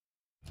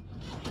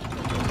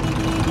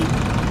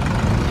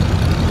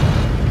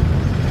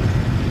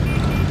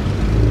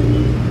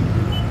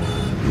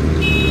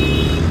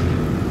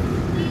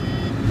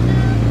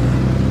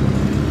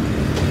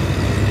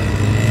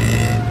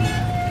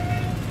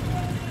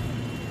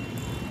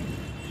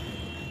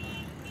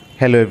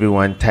Hello,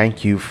 everyone.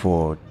 Thank you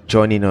for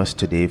joining us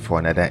today for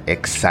another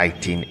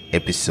exciting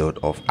episode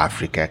of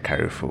Africa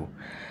Carrefour.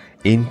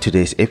 In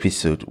today's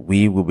episode,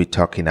 we will be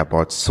talking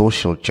about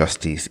social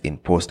justice in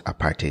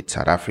post-apartheid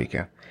South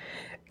Africa.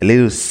 A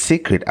little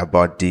secret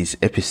about this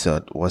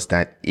episode was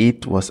that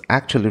it was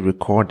actually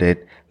recorded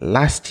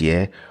last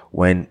year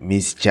when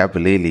Ms.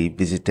 Jabulele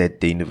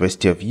visited the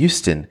University of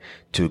Houston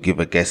to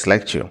give a guest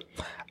lecture.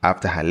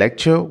 After her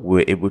lecture, we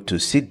were able to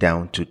sit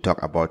down to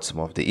talk about some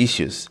of the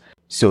issues.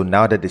 So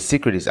now that the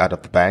secret is out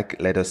of the bag,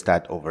 let us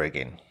start over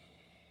again.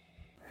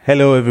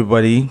 Hello,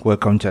 everybody.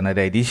 Welcome to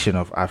another edition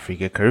of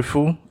Africa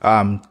Carrefour.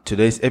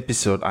 Today's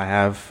episode, I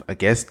have a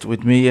guest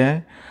with me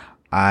here,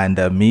 and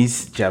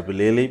Ms.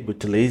 Jabulele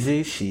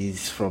Buthelezi.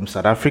 She's from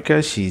South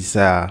Africa. She's,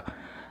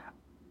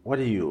 what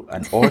are you,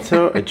 an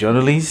author, a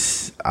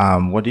journalist?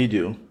 What do you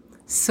do?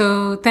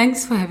 So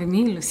thanks for having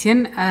me,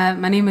 Lucien.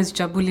 My name is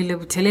Jabulele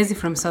Buthelezi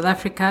from South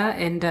Africa,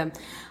 and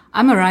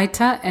I'm a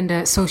writer and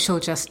a social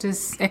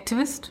justice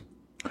activist.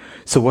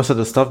 So what sort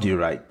of stuff do you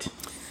write?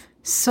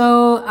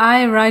 So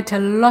I write a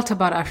lot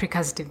about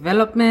Africa's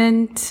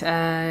development,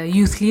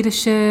 youth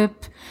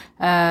leadership,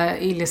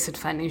 illicit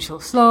financial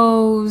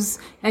flows,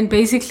 and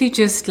basically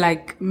just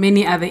like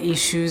many other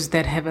issues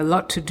that have a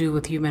lot to do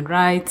with human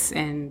rights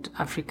and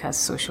Africa's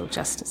social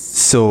justice.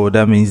 So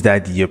that means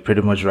that you're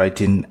pretty much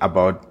writing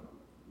about,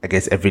 I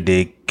guess,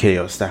 everyday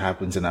chaos that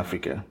happens in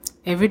Africa.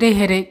 Everyday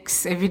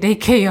headaches, everyday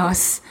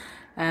chaos.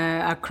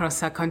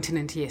 Across our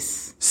continent,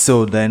 yes.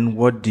 So then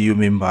what do you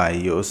mean by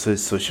you're also a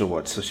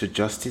social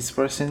justice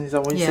person? Is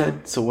that what you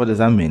said? So what does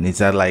that mean? Is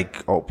that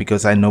like,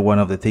 because I know one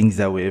of the things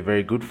that we're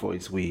very good for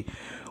is we're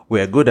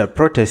good at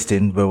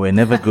protesting, but we're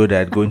never good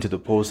at going to the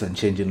polls and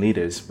changing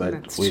leaders,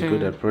 but we're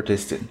good at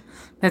protesting.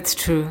 That's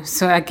true.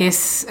 So I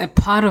guess a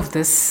part of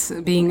this,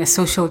 being a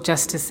social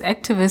justice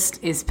activist,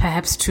 is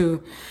perhaps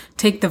to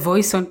take the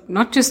voice on,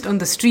 not just on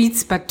the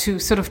streets, but to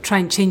sort of try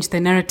and change the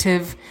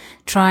narrative,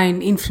 try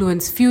and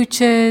influence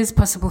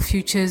possible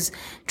futures,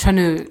 trying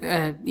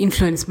to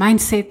influence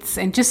mindsets,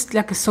 and just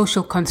like a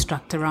social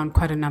construct around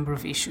quite a number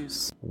of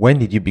issues. When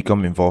did you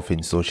become involved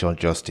in social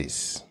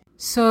justice?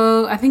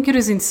 So I think it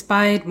was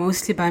inspired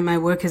mostly by my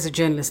work as a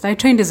journalist. I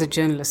trained as a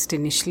journalist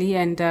initially,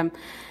 and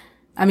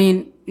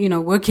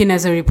working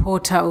as a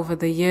reporter over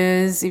the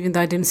years, even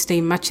though I didn't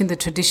stay much in the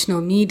traditional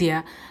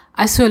media,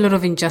 I saw a lot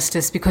of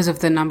injustice because of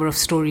the number of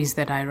stories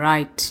that I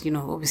write,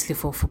 obviously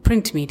for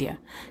print media.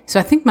 So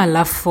I think my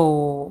love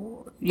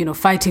for,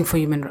 fighting for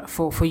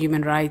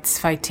human rights,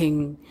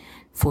 fighting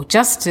for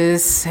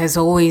justice has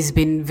always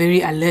been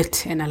very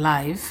alert and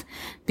alive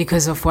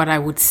because of what I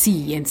would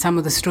see and some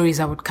of the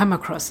stories I would come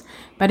across.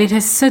 But it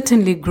has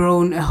certainly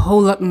grown a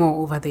whole lot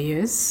more over the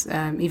years,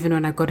 even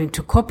when I got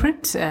into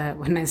corporate,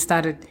 when I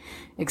started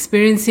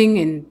experiencing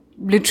and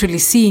literally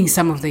seeing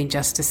some of the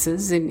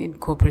injustices in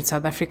corporate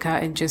South Africa,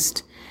 and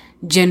just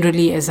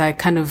generally as I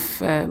kind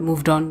of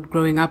moved on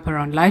growing up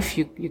around life,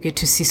 you get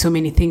to see so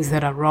many things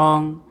that are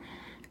wrong,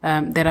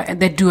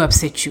 that do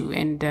upset you.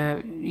 And,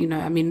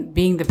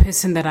 being the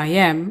person that I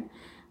am,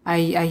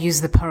 I use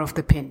the power of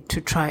the pen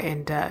to try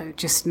and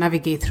just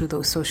navigate through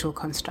those social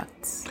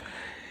constructs.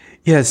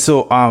 Yeah,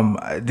 so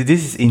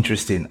this is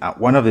interesting.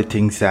 One of the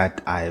things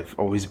that I've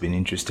always been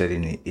interested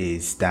in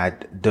is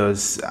that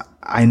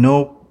I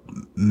know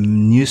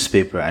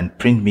newspaper and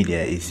print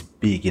media is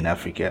big in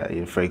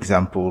Africa. For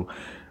example,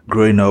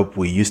 growing up,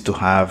 we used to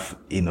have,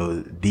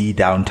 the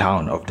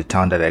downtown of the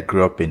town that I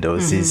grew up in. There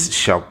was this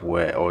shop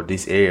or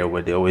this area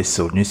where they always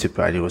sold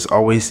newspaper, and it was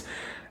always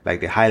like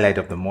the highlight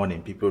of the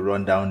morning. People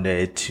run down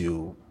there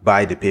to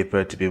buy the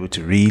paper to be able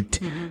to read,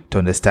 to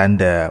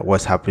understand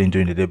what's happening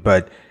during the day.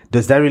 But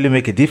does that really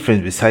make a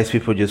difference besides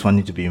people just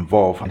wanting to be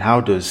involved? And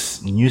how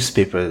does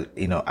newspaper,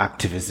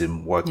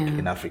 activism work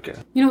in Africa?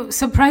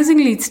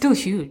 Surprisingly, it's still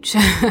huge.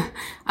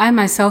 I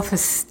myself,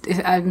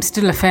 I'm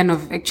still a fan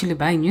of actually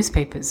buying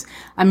newspapers.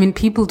 I mean,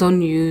 people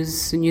don't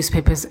use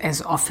newspapers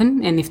as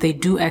often. And if they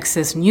do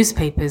access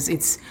newspapers,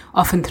 it's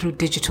often through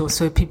digital.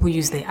 So people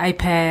use their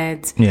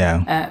iPads.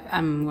 Yeah.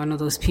 I'm one of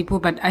those people,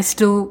 but I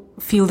still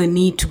feel the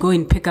need to go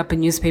and pick up a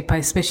newspaper,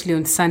 especially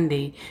on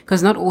Sunday,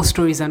 because not all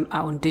stories are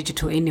on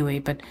digital anyway.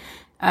 But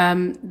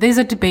there's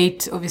a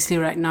debate, obviously,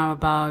 right now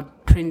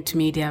about print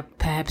media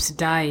perhaps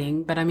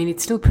dying, but I mean,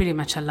 it's still pretty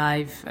much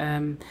alive,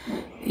 and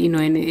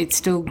it's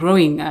still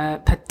growing,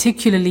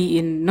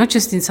 particularly not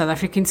just in South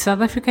Africa. In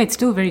South Africa, it's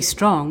still very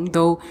strong,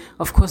 though,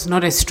 of course,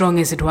 not as strong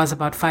as it was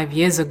about 5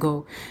 years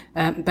ago.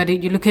 But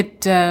you look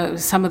at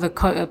some of the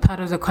part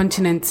of the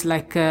continent,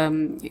 like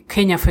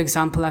Kenya, for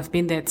example. I've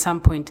been there at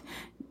some point.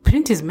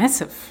 Print is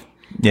massive.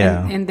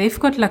 Yeah. And they've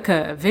got like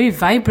a very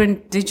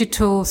vibrant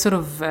digital sort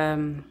of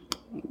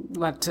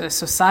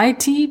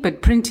society,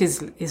 but print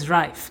is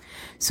rife.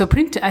 So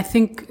print, I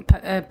think,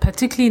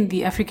 particularly in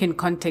the African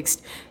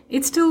context,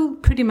 it's still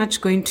pretty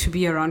much going to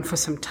be around for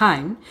some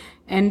time.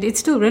 And it's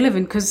still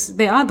relevant because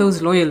there are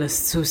those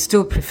loyalists who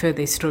still prefer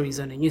their stories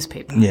on a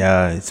newspaper.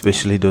 Yeah,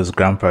 especially those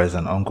grandpas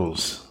and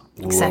uncles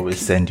who always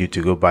send you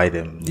to go buy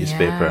them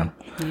newspaper.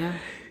 Yeah.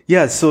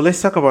 Yeah, so let's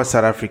talk about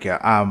South Africa.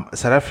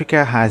 South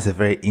Africa has a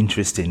very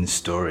interesting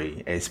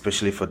story,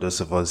 especially for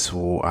those of us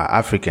who are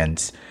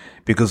Africans,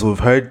 because we've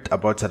heard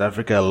about South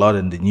Africa a lot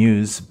in the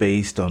news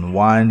based on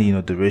one,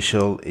 the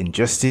racial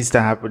injustice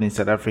that happened in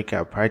South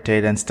Africa,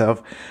 apartheid and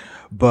stuff.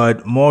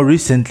 But more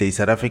recently,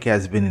 South Africa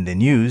has been in the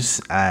news,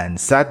 and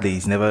sadly,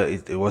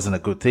 it wasn't a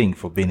good thing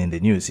for being in the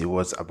news. It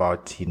was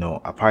about,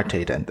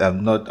 apartheid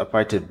and not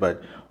apartheid,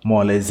 but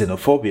more or less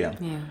xenophobia.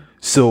 Yeah.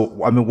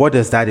 So, I mean, what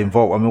does that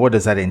involve? I mean, what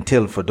does that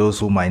entail for those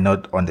who might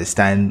not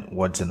understand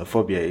what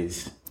xenophobia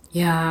is?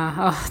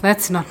 Yeah,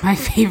 that's not my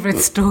favorite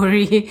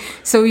story.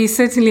 So we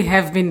certainly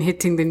have been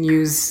hitting the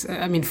news,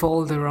 for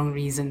all the wrong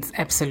reasons.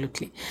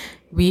 Absolutely.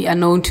 We are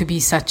known to be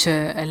such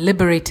a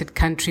liberated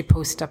country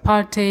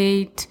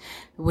post-apartheid,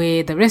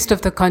 where the rest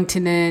of the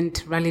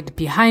continent rallied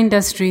behind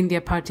us during the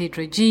apartheid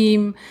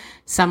regime.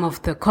 Some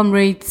of the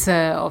comrades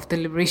of the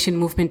liberation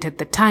movement at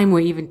the time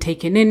were even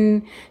taken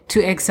in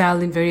to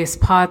exile in various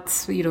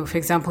parts, for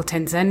example,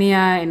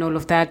 Tanzania and all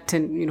of that,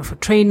 and, for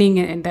training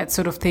and that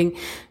sort of thing.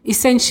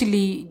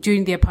 Essentially,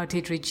 during the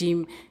apartheid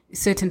regime,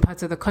 certain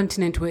parts of the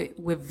continent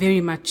were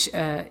very much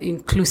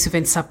inclusive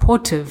and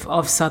supportive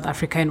of South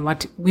Africa and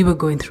what we were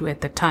going through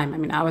at the time. I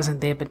mean, I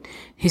wasn't there, but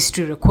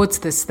history records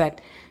this, that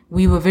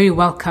we were very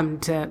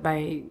welcomed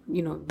by,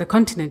 the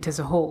continent as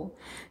a whole.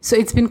 So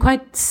it's been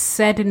quite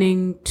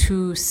saddening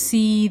to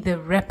see the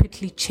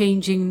rapidly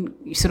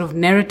changing sort of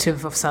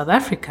narrative of South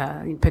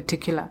Africa in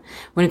particular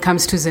when it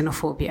comes to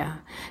xenophobia.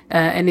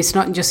 And it's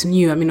not just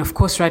new. I mean, of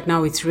course, right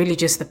now it's really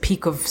just the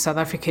peak of South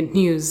African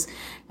news,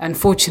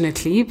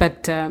 unfortunately.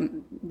 But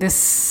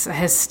this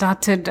has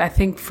started, I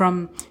think,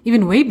 from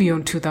even way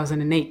beyond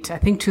 2008. I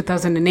think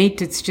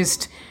 2008, it's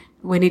just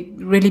when it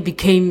really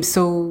became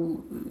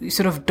so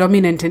sort of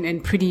dominant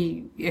and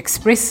pretty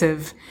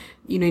expressive,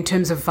 in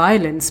terms of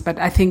violence. But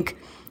I think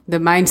the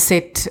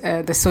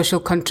mindset, the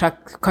social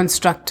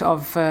construct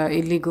of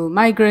illegal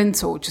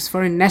migrants or just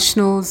foreign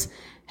nationals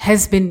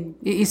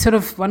it's sort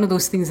of one of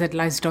those things that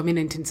lies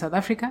dominant in South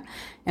Africa.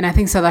 And I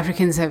think South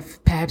Africans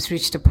have perhaps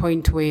reached a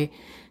point where,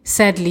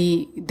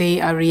 sadly, they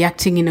are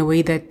reacting in a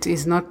way that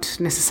is not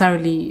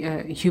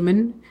necessarily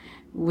human,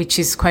 which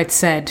is quite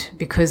sad,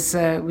 because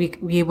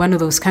we are one of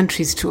those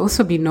countries to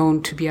also be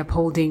known to be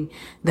upholding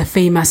the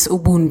famous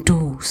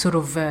Ubuntu sort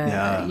of,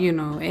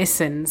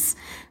 essence.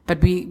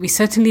 But we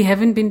certainly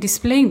haven't been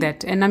displaying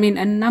that. And I mean,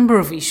 a number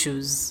of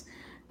issues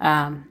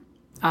are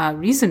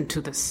reason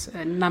to this,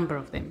 a number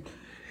of them.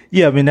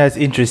 Yeah, I mean, that's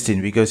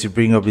interesting because you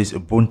bring up this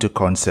Ubuntu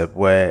concept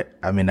where,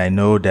 I mean, I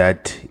know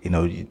that,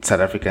 South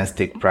Africans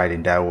take pride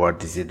in that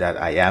word. Is it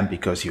that I am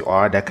because you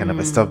are, that kind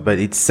of stuff. But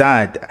it's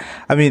sad.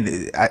 I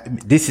mean,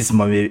 this is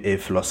more a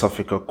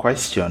philosophical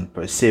question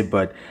per se,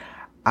 but,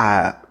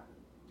 are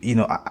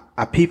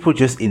people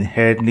just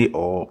inherently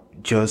or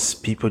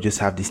just people just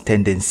have this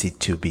tendency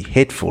to be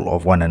hateful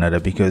of one another?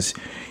 Because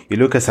you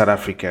look at South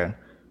Africa,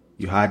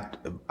 you had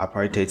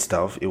apartheid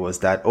stuff. It was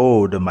that,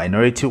 the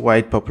minority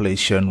white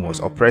population was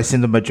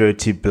oppressing the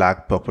majority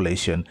black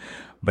population.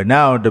 But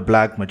now the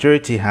black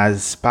majority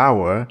has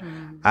power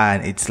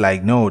and it's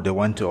like, no, they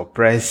want to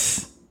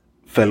oppress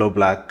fellow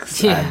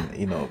blacks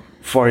and,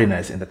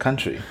 foreigners in the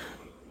country.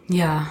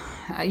 Yeah.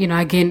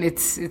 Again,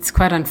 it's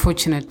quite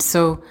unfortunate.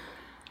 So,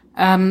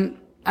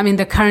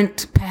 the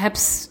current,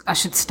 perhaps I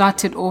should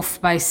start it off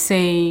by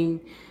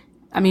saying,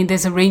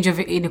 there's a range of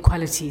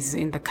inequalities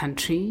in the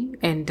country,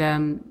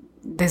 and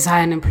there's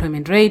high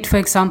unemployment rate, for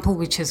example,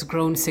 which has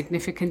grown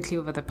significantly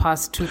over the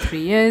past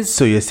 2-3 years.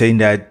 So you're saying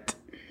that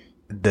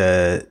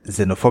the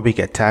xenophobic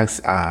attacks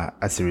are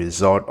as a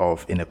result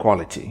of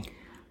inequality?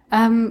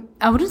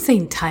 I wouldn't say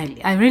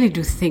entirely. I really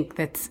do think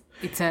that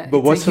it's a.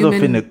 But what sort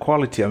of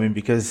inequality?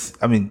 Because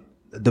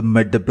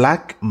the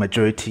black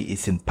majority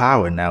is in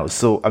power now.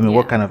 So,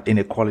 what kind of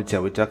inequality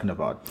are we talking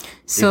about?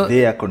 So, if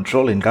they are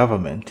controlling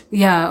government.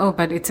 Yeah.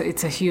 But it's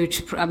a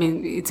huge,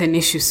 it's an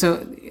issue. So,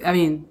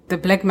 the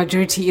black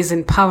majority is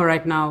in power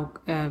right now,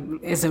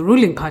 as a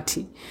ruling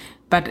party.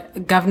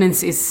 But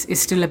governance is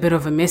still a bit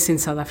of a mess in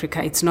South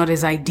Africa. It's not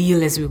as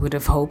ideal as we would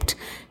have hoped.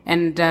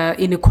 And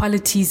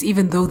inequalities,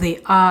 even though they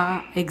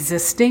are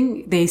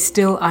existing, they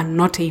still are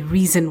not a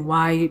reason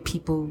why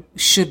people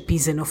should be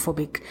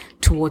xenophobic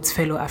towards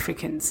fellow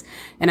Africans.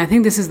 And I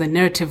think this is the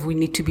narrative we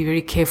need to be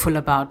very careful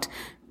about.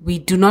 We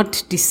do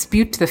not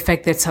dispute the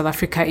fact that South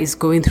Africa is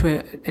going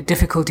through a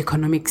difficult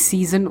economic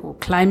season or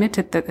climate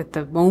at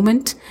the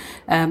moment,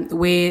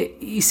 where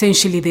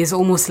essentially there's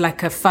almost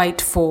like a fight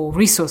for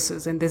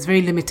resources, and there's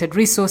very limited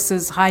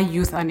resources, high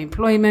youth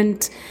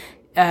unemployment,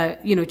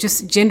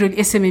 just generally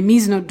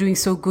SMMEs not doing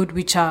so good,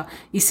 which are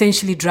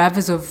essentially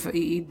drivers of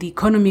the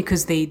economy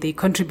because they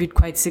contribute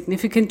quite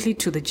significantly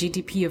to the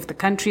GDP of the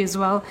country as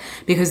well,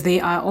 because they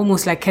are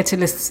almost like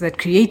catalysts that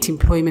create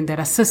employment that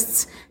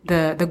assists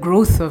the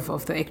growth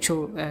of the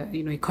actual,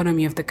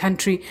 economy of the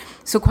country.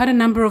 So quite a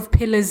number of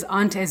pillars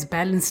aren't as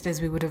balanced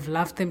as we would have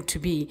loved them to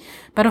be.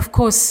 But of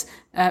course,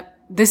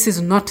 this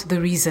is not the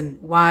reason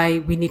why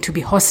we need to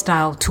be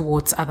hostile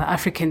towards other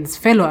Africans,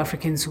 fellow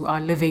Africans who are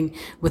living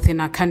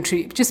within our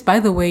country. Just by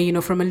the way,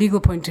 from a legal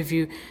point of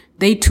view,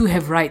 they too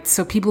have rights.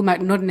 So people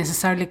might not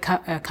necessarily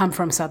come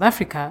from South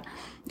Africa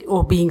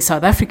or being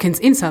South Africans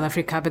in South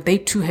Africa, but they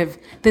too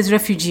there's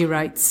refugee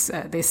rights,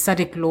 there's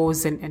SADC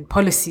laws and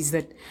policies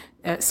that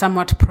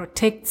somewhat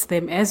protects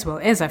them as well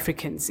as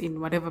Africans in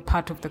whatever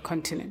part of the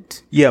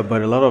continent. Yeah,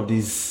 but a lot of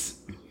these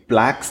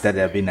blacks that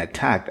have been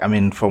attacked, I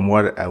mean, from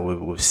what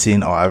we've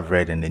seen or I've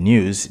read in the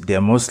news, they're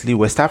mostly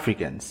West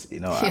Africans,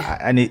 Yeah.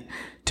 and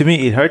to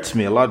me, it hurts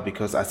me a lot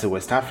because as a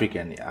West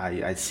African,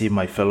 I see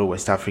my fellow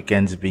West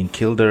Africans being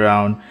killed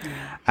around.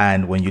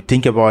 And when you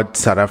think about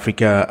South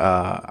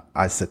Africa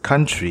as a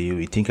country,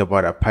 we think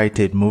about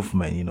apartheid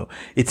movement,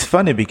 it's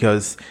funny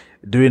because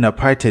during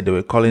apartheid, they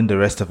were calling the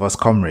rest of us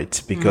comrades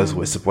because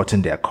we're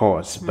supporting their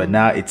cause. But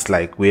now it's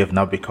like we have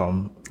now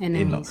become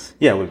Enemies.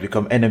 we've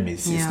become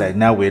enemies. Yeah. It's like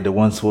now we're the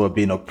ones who are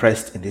being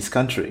oppressed in this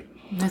country.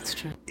 That's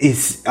true.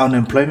 Is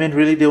unemployment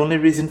really the only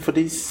reason for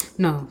this?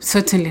 No,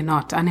 certainly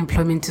not.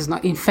 Unemployment is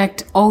not. In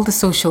fact, all the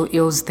social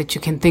ills that you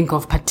can think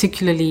of,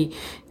 particularly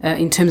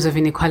in terms of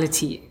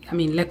inequality, I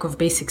mean, lack of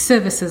basic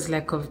services,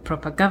 lack of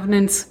proper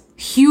governance,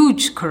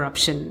 huge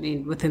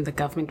corruption within the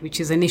government, which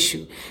is an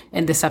issue,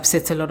 and this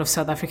upsets a lot of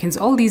South Africans.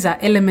 All these are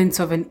elements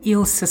of an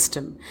ill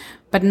system,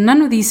 but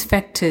none of these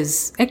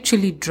factors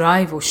actually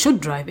drive or should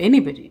drive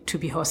anybody to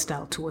be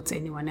hostile towards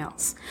anyone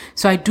else.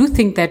 So I do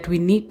think that we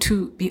need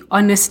to be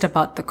honest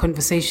about the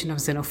conversation of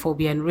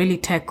xenophobia and really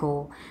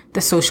tackle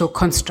the social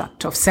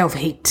construct of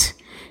self-hate.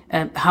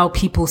 How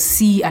people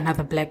see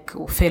another black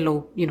or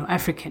fellow,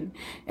 African.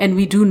 And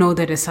we do know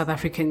that as South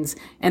Africans,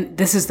 and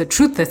this is the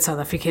truth that South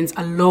Africans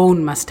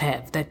alone must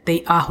have, that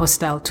they are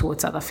hostile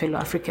towards other fellow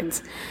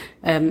Africans.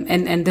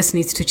 And this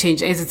needs to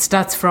change as it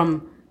starts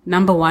from,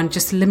 number one,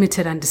 just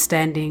limited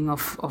understanding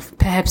of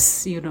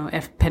perhaps,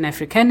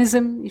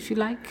 Pan-Africanism, if you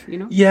like,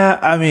 Yeah,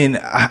 I mean,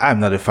 I'm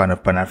not a fan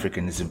of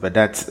Pan-Africanism, but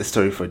that's a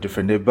story for a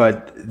different day.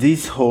 But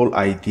this whole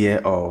idea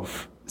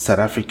of South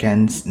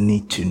Africans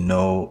need to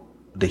know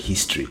the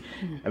history.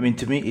 I mean,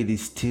 to me, it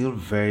is still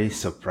very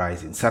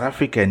surprising. South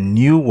Africa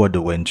knew what they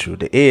went through.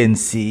 The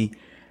ANC,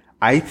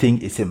 I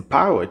think, is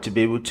empowered to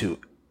be able to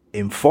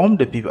inform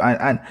the people.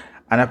 And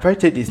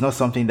apartheid is not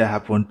something that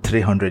happened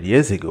 300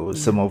 years ago.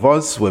 Some of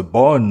us were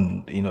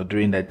born,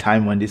 during that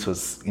time when this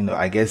was,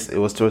 I guess it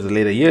was towards the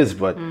later years,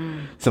 but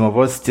some of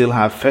us still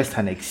have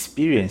first-hand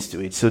experience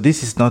to it. So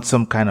this is not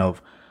some kind of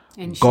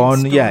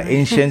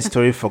ancient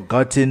story,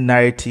 forgotten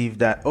narrative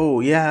that,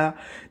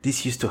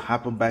 this used to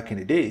happen back in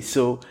the day.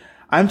 So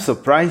I'm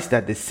surprised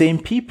that the same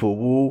people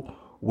who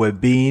were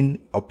being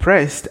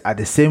oppressed are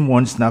the same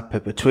ones now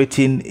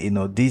perpetuating,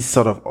 this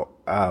sort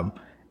of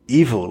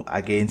evil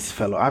against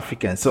fellow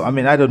Africans. So, I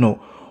mean, I don't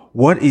know.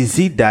 What is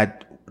it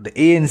that the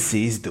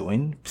ANC is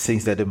doing,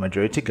 since they're the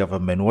majority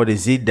government? What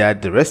is it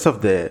that the rest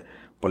of the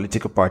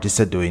political parties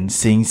are doing,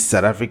 since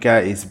South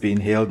Africa is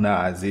being hailed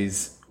now as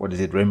this,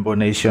 Rainbow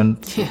Nation,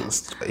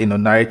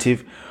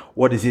 narrative?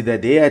 What is it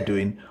that they are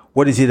doing?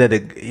 What is it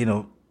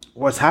that,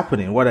 what's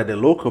happening? What are the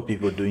local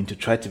people doing to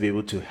try to be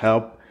able to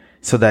help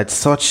so that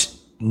such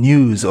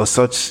news or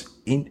such,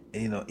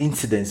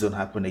 incidents don't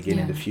happen again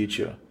in the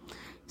future?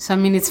 So, I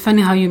mean, it's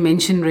funny how you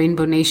mentioned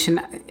Rainbow Nation.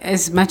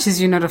 As much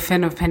as you're not a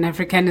fan of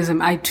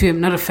Pan-Africanism, I too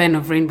am not a fan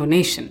of Rainbow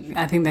Nation.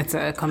 I think that's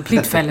a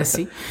complete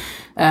fallacy.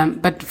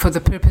 But for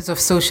the purpose of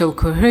social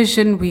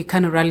cohesion, we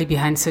kind of rally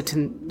behind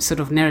certain sort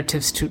of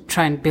narratives to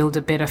try and build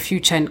a better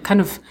future and kind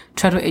of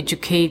try to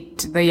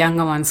educate the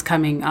younger ones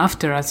coming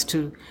after us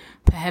to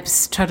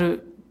perhaps try to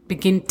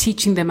begin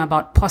teaching them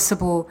about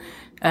possible,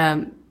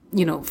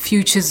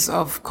 futures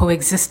of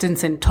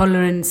coexistence and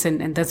tolerance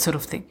and that sort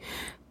of thing.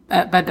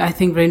 But I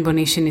think Rainbow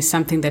Nation is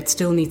something that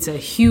still needs a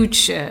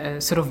huge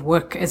sort of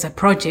work as a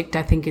project.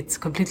 I think it's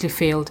completely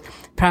failed,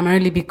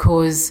 primarily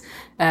because,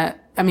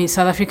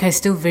 South Africa is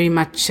still very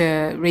much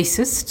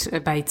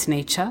racist by its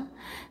nature,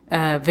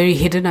 very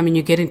hidden. I mean,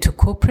 you get into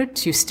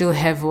corporate, you still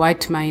have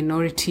white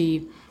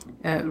minority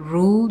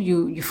rule.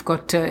 You've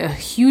got a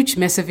huge,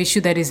 massive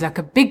issue that is like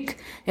a big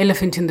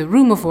elephant in the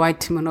room of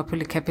white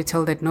monopoly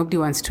capital that nobody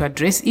wants to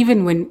address,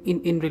 even when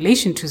in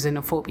relation to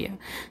xenophobia.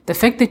 The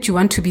fact that you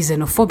want to be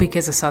xenophobic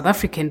as a South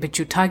African, but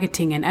you're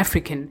targeting an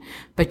African,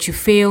 but you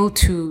fail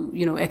to,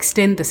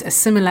 extend a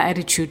similar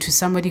attitude to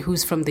somebody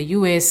who's from the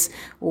US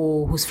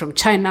or who's from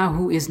China,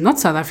 who is not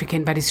South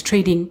African, but is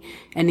trading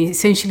and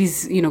essentially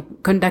is,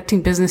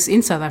 conducting business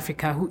in South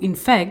Africa, who in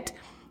fact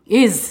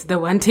is the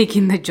one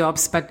taking the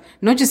jobs, but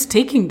not just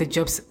taking the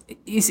jobs,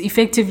 is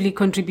effectively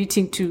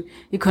contributing to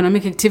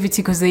economic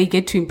activity because they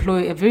get to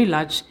employ a very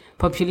large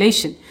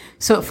population.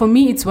 So for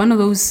me, it's one of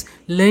those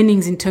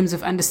learnings in terms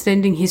of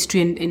understanding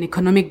history and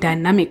economic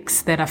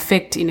dynamics that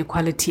affect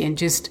inequality and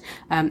just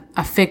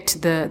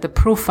affect the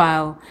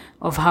profile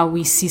of how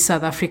we see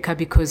South Africa,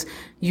 because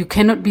you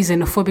cannot be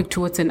xenophobic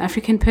towards an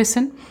African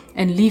person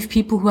and leave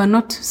people who are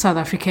not South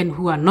African,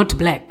 who are not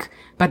black,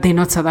 but they're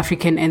not South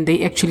African, and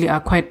they actually are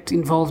quite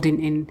involved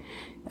in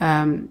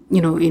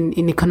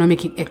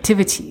economic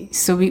activity.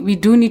 So we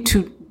do need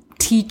to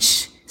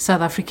teach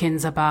South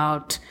Africans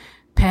about,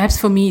 perhaps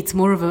for me, it's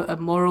more of a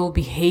moral,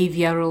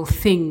 behavioral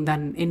thing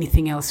than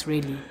anything else,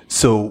 really.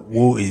 So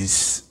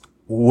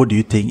who do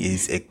you think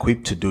is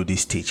equipped to do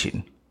this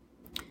teaching?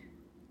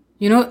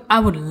 You know, I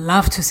would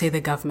love to say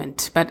the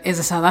government, but as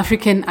a South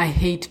African, I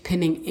hate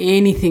pinning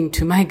anything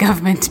to my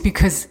government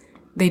because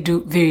they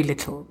do very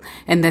little.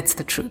 And that's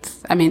the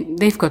truth. I mean,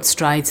 they've got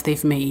strides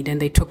they've made, and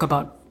they talk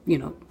about, you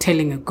know,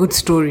 telling a good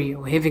story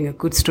or having a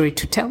good story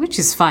to tell, which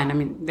is fine. I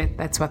mean,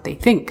 that's what they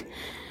think.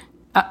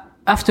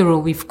 After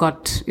all,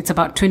 it's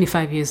about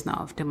 25 years now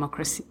of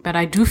democracy. But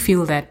I do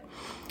feel that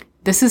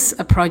this is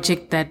a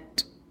project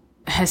that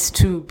has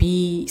to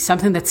be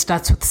something that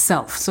starts with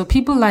self. So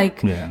people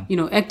like, you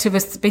know,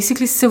 activists,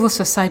 basically civil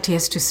society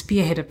has to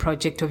spearhead a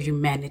project of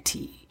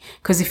humanity.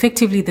 Because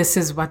effectively, this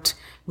is what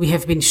we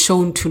have been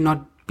shown to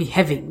not be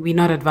having. We're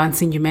not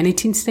advancing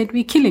humanity. Instead,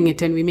 we're killing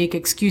it, and we make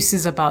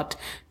excuses about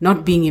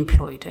not being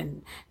employed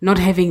and not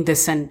having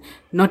this and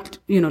not,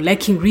 you know,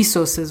 lacking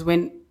resources,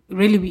 when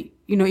really we,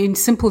 you know, in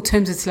simple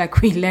terms, it's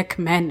like we lack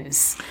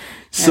manners.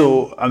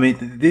 So,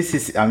 this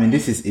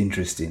is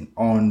interesting.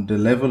 On the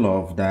level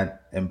of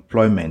that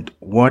employment,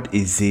 what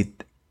is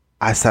it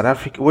as South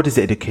Africa? What is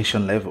the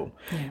education level?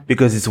 Yeah.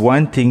 Because it's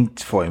one thing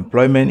for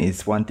employment,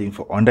 it's one thing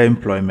for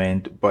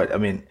underemployment. But I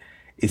mean,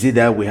 is it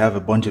that we have a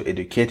bunch of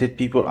educated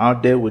people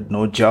out there with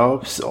no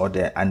jobs, or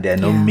there are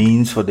no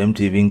means for them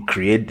to even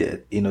create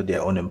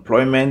their own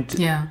employment?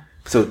 Yeah.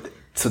 So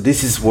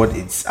this is what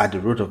it's at the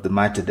root of the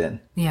matter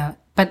then. Yeah.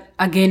 But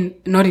again,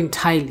 not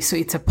entirely. So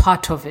it's a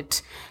part of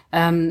it.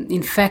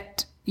 In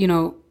fact, you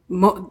know,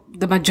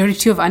 the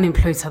majority of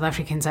unemployed South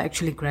Africans are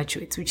actually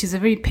graduates, which is a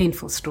very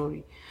painful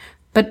story.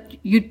 But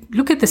you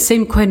look at the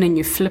same coin and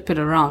you flip it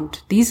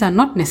around. These are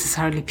not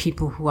necessarily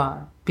people who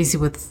are busy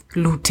with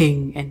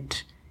looting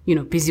and, you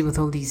know, busy with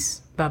all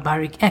these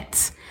barbaric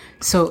acts.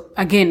 So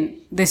again,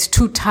 there's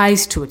two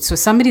ties to it. So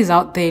somebody's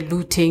out there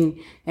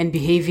looting and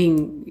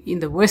behaving in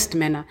the worst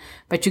manner,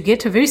 but you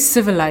get a very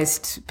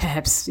civilized,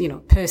 perhaps, you know,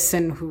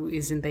 person who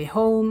is in their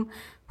home,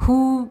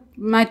 who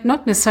might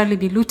not necessarily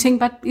be looting,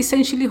 but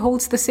essentially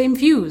holds the same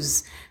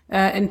views.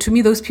 And to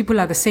me, those people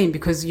are the same,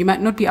 because you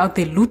might not be out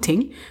there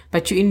looting,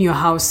 but you're in your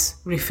house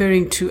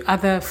referring to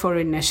other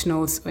foreign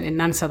nationals and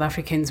non-South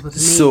Africans with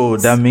names. So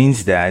that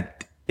means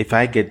that, if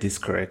I get this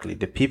correctly,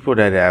 the people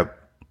that are,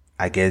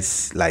 I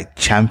guess, like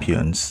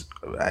champions,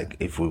 like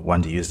if we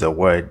want to use the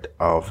word,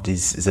 of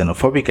these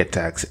xenophobic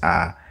attacks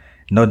are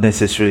not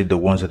necessarily the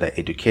ones that are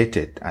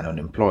educated and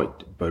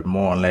unemployed, but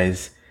more or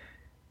less,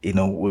 you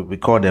know, we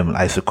call them,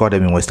 I used to call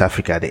them in West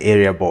Africa, the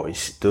area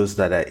boys, those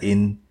that are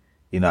in,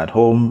 you know, at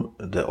home,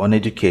 the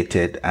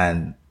uneducated,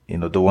 and, you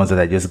know, the ones that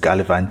are just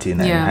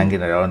gallivanting and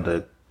hanging around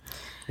the,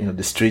 you know,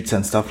 the streets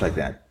and stuff like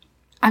that.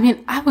 I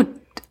mean,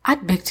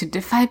 I'd beg to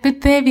differ a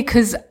bit there,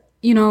 because,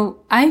 you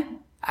know,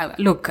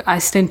 look, I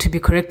stand to be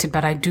corrected,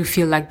 but I do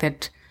feel like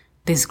that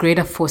there's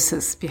greater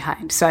forces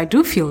behind. So I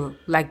do feel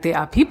like there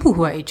are people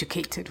who are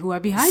educated who are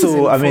behind.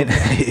 So I mean,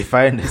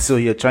 so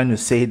you're trying to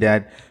say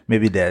that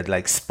maybe they're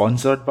like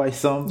sponsored by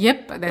some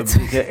that's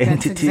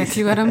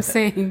exactly what I'm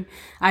saying.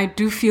 I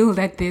do feel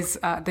that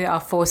there are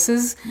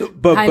forces.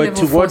 But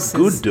to what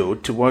good though?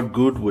 To what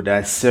good would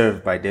that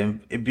serve by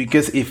them?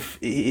 Because if,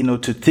 you know,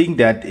 to think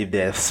that if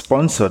they're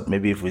sponsored,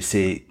 maybe if we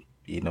say,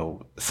 you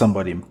know,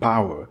 somebody in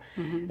power,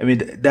 I mean,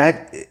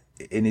 that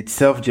in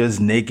itself just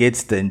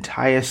negates the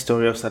entire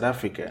story of South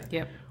Africa.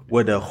 Yep.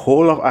 Where the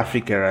whole of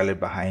Africa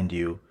rallied behind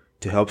you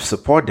to help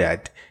support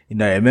that. You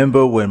know, I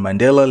remember when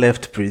Mandela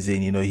left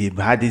prison, you know, he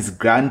had this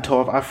grand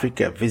tour of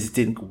Africa,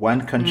 visiting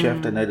one country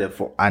after another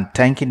and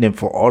thanking them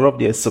for all of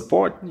their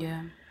support.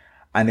 Yeah.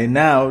 And then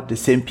now the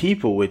same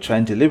people we're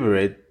trying to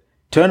liberate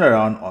turn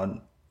around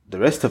on the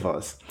rest of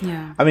us.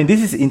 Yeah. I mean,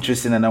 this is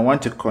interesting, and I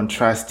want to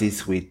contrast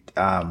this with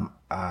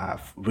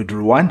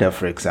Rwanda,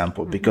 for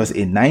example, because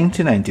in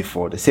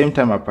 1994, the same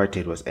time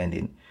apartheid was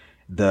ending,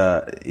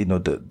 the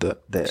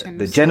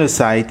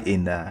genocide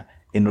in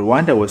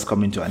Rwanda was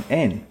coming to an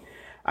end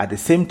at the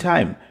same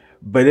time.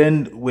 But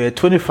then we're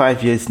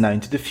 25 years now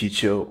into the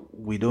future.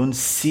 We don't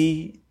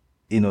see,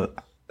 you know,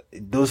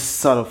 those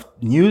sort of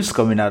news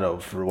coming out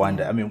of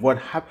Rwanda. I mean, what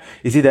happened?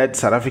 Is it that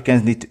South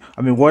Africans need to,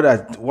 I mean, what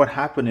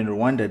happened in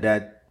Rwanda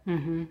that,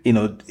 you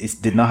know,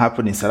 did not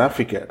happen in South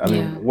Africa? I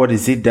mean, what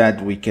is it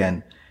that we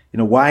can, you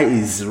know, why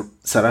is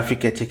South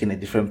Africa taking a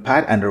different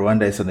path and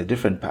Rwanda is on a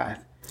different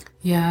path?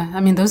 Yeah, I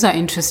mean, those are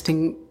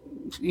interesting,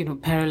 you know,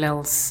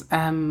 parallels.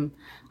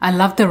 I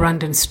love the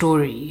Rwandan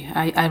story.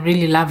 I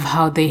really love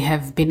how they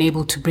have been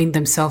able to bring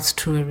themselves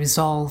to a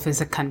resolve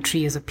as a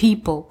country, as a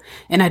people.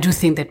 And I do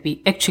think that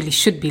we actually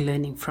should be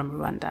learning from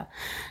Rwanda.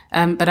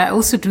 But I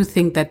also do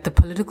think that the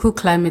political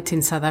climate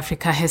in South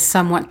Africa has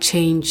somewhat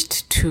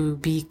changed to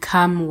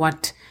become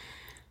what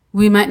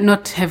we might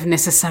not have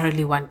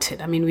necessarily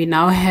wanted. I mean, we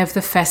now have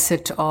the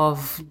facet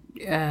of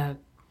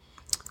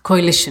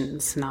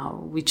coalitions now,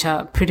 which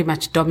are pretty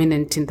much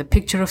dominant in the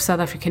picture of South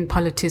African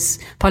politics,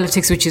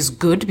 which is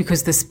good,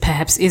 because this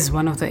perhaps is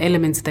one of the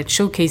elements that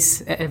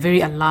showcase a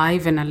very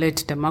alive and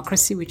alert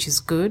democracy, which is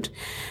good.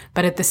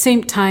 But at the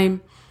same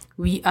time,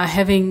 we are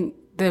having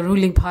the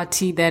ruling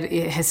party that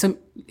it has some,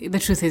 the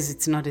truth is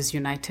it's not as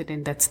united,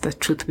 and that's the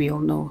truth we all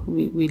know.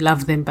 We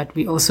love them, but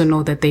we also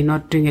know that they're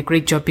not doing a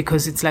great job,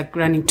 because it's like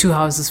running two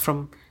houses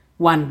from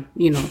one,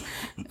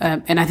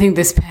 and I think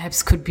this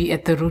perhaps could be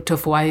at the root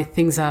of why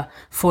things are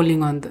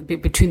falling on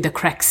between the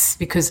cracks.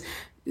 Because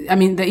I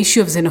mean, the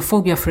issue of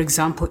xenophobia, for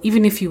example,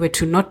 even if you were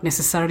to not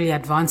necessarily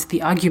advance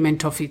the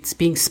argument of it's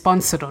being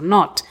sponsored or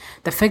not,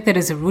 the fact that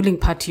as a ruling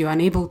party you're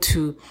unable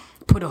to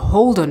put a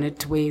hold on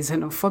it, where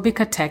xenophobic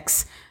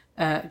attacks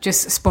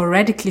just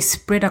sporadically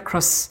spread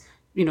across,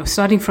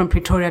 starting from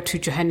Pretoria to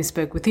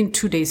Johannesburg within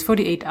 2 days,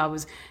 48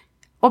 hours,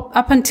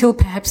 up until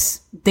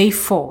perhaps day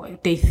 4,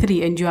 day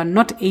 3, and you are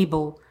not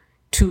able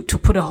to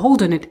put a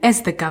hold on it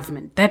as the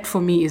government. That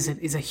for me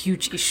is a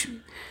huge issue.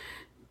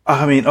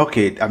 I mean,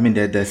 okay. I mean,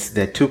 there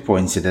are 2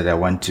 points that I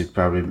want to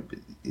probably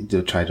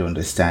try to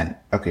understand.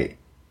 Okay,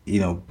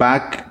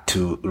 back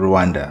to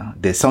Rwanda.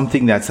 There's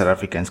something that South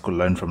Africans could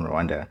learn from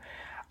Rwanda.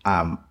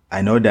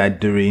 I know that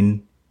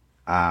during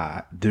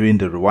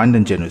the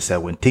Rwandan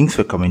genocide, when things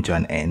were coming to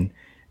an end,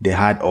 they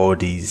had all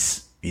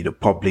these,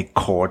 public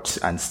courts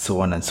and so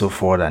on and so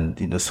forth.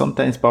 And,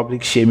 sometimes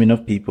public shaming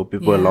of people.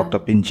 People were locked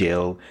up in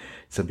jail.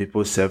 Some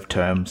people served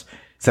terms.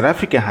 South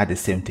Africa had the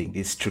same thing,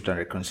 this Truth and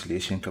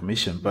Reconciliation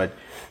Commission. But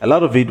a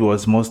lot of it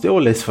was mostly,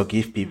 let's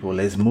forgive people.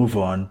 Let's move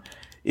on.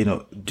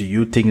 Do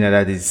you think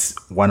that is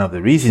one of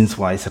the reasons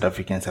why South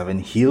Africans haven't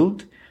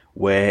healed,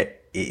 where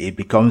it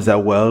becomes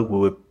that, well, we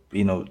were,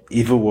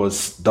 evil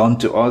was done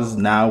to us.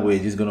 Now we're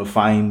just going to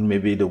find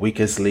maybe the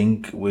weakest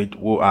link, with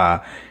who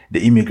are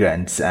the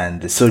immigrants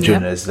and the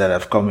sojourners that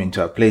have come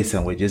into our place,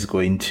 and we're just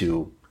going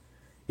to,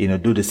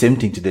 do the same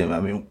thing to them.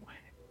 I mean,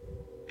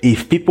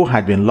 if people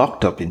had been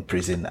locked up in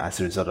prison as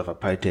a result of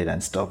apartheid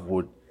and stuff,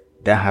 would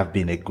that have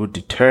been a good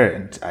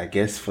deterrent, I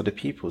guess, for the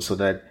people, so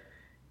that,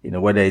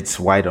 whether it's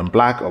white on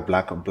black or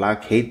black on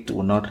black, hate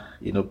will not,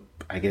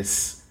 I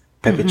guess,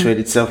 perpetuate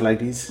itself like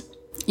this?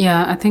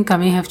 Yeah, I think I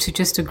may have to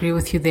just agree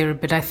with you there,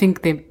 but I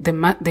think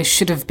there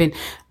should have been.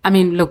 I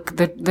mean, look,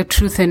 the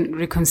Truth and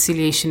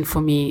Reconciliation for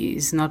me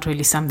is not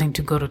really something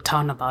to go to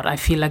town about. I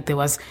feel like there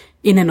was,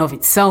 in and of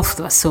itself,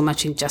 there was so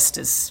much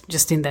injustice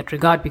just in that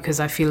regard,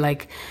 because I feel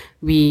like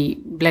we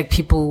black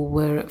people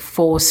were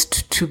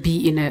forced to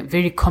be in a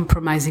very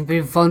compromising,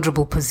 very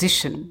vulnerable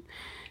position,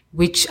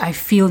 which I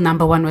feel,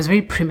 number one, was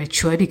very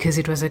premature, because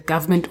it was a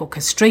government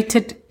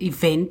orchestrated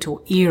event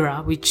or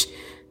era, which,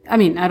 I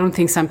mean, I don't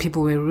think some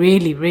people were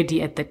really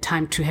ready at that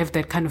time to have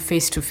that kind of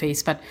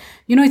face-to-face. But,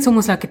 it's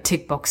almost like a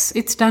tick box.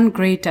 It's done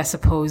great, I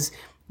suppose.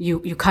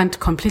 You can't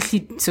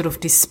completely sort of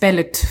dispel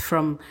it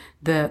from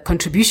the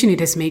contribution it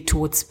has made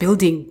towards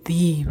building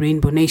the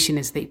Rainbow Nation,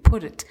 as they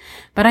put it.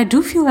 But I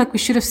do feel like we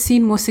should have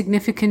seen more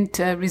significant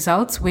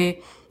results, where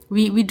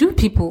we do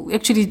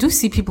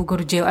see people go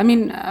to jail. I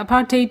mean,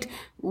 apartheid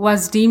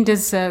was deemed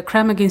as a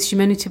crime against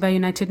humanity by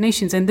United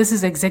Nations. And this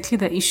is exactly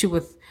the issue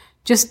with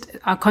just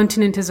our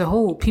continent as a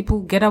whole. People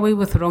get away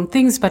with wrong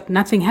things, but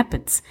nothing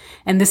happens.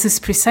 And this is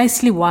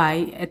precisely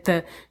why at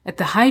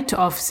the height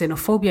of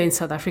xenophobia in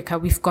South Africa,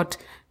 we've got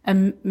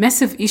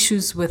massive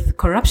issues with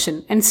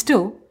corruption, and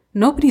still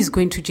nobody's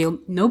going to jail.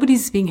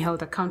 Nobody's being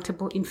held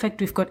accountable. In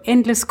fact, we've got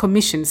endless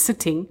commissions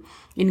sitting,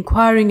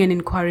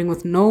 inquiring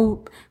with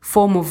no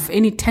form of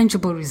any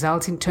tangible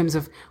results in terms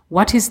of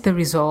what is the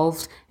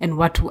resolve and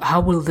how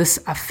will this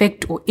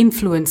affect or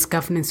influence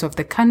governance of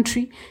the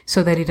country,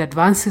 so that it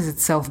advances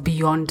itself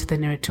beyond the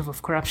narrative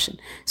of corruption.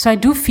 So I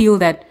do feel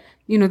that,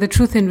 the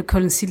Truth and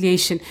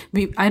Reconciliation,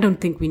 I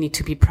don't think we need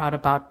to be proud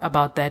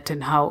about that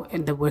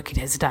and the work it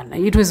has done.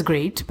 It was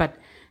great,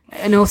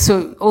 and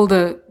also all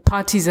the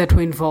parties that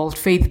were involved,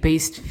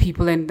 faith-based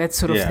people and that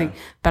sort of thing.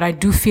 But I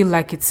do feel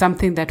like it's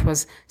something that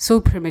was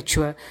so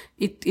premature.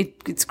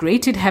 It's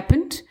great it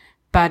happened,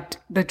 but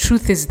the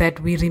truth is that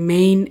we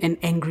remain an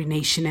angry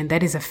nation, and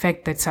that is a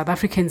fact that South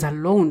Africans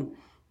alone,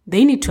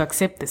 they need to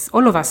accept this.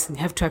 All of us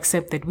have to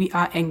accept that we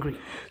are angry.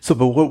 So,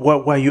 but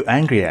what are you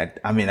angry at?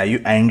 I mean, are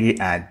you angry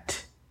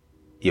at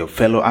your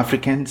fellow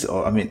Africans?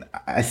 Or, I mean,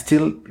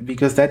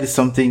 because that is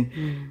something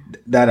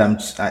that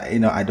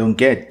I don't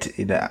get.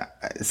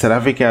 South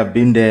Africa, I've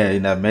been there,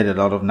 I've met a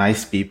lot of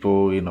nice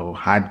people,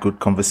 had good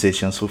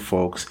conversations with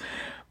folks.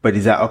 But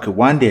is that, okay,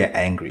 one, they're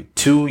angry.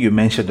 Two, you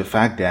mentioned the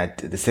fact that,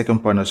 the second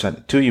point was,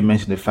 you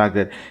mentioned the fact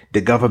that the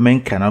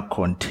government cannot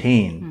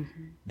contain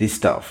this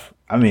stuff.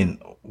 I mean,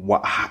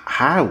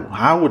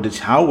 how would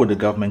the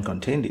government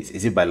contain this?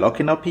 Is it by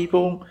locking up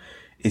people?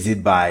 Is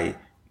it by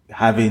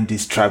having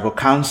these tribal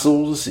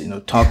councils,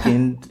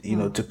 talking,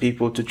 to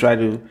people to try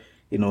to,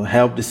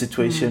 help the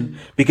situation?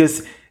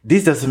 Because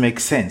this doesn't make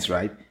sense,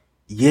 right?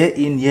 Year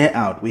in, year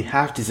out, we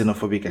have these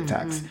xenophobic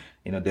attacks.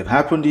 They've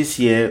happened this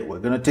year. We're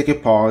going to take a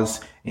pause.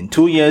 In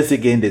 2 years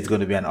again, there's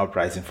going to be an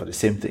uprising for the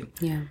same thing.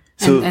 Yeah.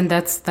 So, and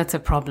that's a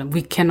problem.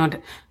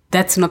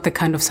 That's not the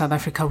kind of South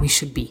Africa we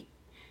should be.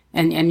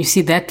 And you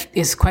see, that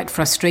is quite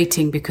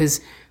frustrating, because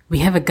we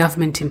have a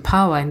government in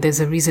power, and there's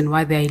a reason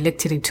why they're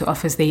elected into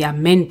office. They are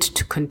meant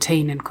to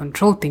contain and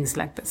control things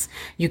like this.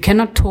 You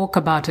cannot talk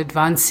about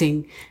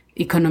advancing,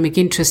 economic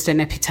interest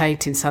and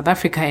appetite in South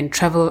Africa and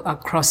travel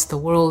across the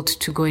world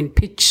to go and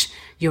pitch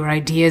your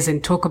ideas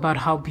and talk about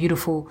how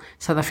beautiful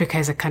South Africa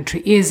as a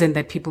country is and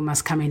that people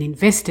must come and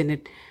invest in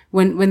it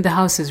when the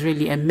house is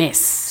really a mess.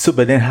 So,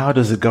 but then how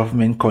does the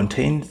government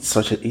contain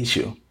such an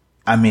issue?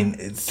 I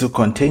mean, to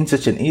contain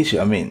such an issue,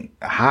 I mean,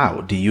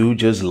 how? Do you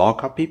just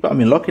lock up people? I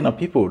mean, locking up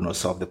people will not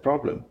solve the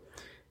problem.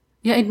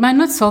 Yeah, it might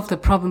not solve the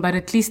problem, but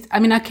at least, I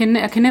mean, I can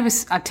never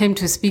attempt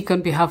to speak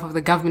on behalf of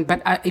the government,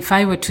 but if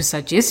I were to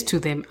suggest to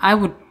them, I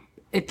would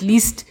at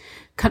least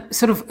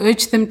sort of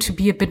urge them to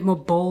be a bit more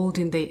bold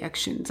in their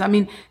actions. I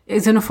mean,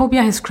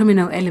 xenophobia has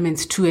criminal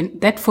elements too, and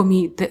that for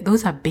me,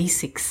 those are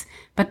basics.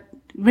 But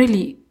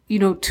really, you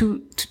know, to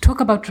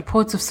talk about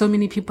reports of so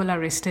many people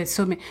arrested,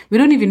 we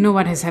don't even know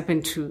what has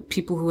happened to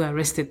people who are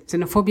arrested.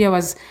 Xenophobia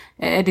was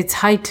at its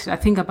height, I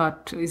think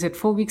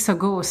 4 weeks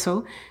ago or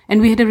so. And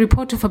we had a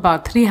report of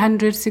about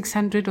 300,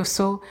 600 or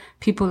so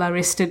people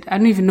arrested. I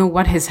don't even know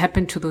what has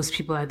happened to those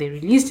people. Are they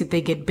released? Did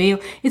they get bail?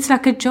 It's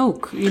like a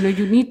joke. You know,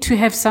 you need to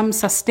have some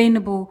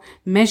sustainable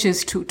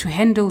measures to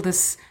handle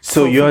this.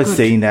 So you're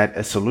saying that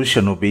a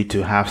solution would be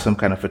to have some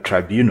kind of a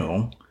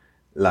tribunal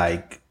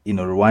like, you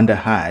know, Rwanda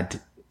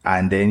had,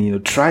 and then, you know,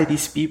 try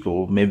these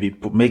people, maybe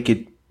make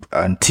it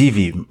on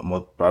TV,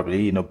 more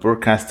probably, you know,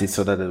 broadcast it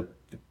so that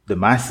the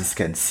masses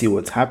can see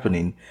what's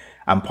happening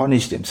and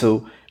punish them.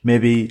 So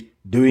maybe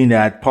doing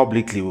that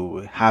publicly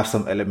will have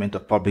some element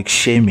of public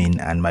shaming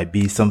and might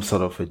be some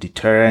sort of a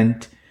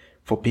deterrent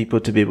for people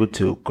to be able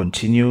to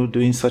continue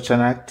doing such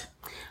an act.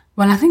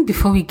 Well, I think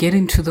before we get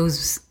into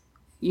those,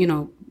 you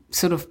know,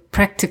 sort of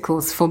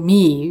practicals, for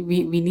me,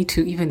 we need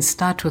to even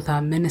start with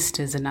our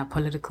ministers and our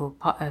political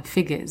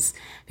figures,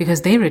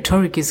 because their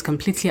rhetoric is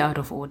completely out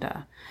of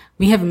order.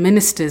 We have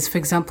ministers, for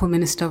example,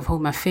 Minister of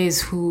Home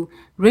Affairs, who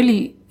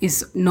really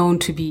is known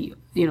to be,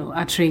 you know,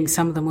 uttering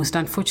some of the most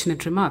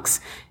unfortunate remarks.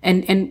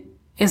 And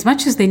as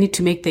much as they need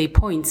to make their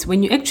points,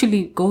 when you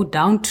actually go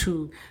down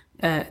to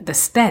the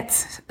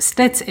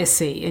stats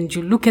essay, and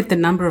you look at the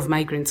number of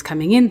migrants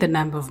coming in, the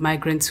number of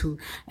migrants who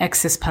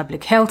access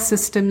public health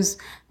systems,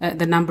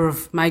 the number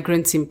of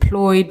migrants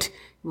employed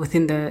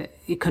within the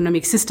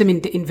economic system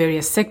in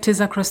various sectors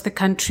across the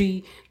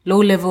country,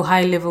 low level,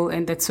 high level,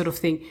 and that sort of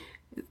thing,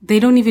 they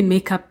don't even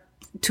make up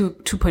to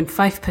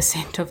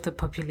 2.5% of the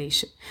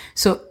population.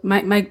 So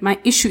my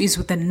issue is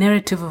with the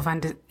narrative of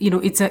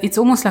it's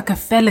almost like a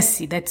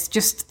fallacy that's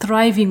just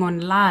thriving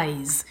on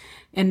lies.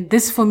 And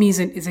this for me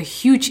is a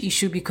huge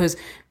issue, because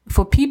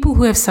for people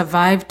who have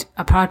survived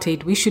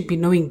apartheid, we should be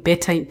knowing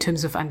better in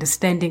terms of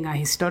understanding our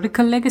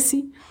historical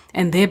legacy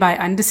and thereby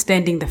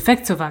understanding the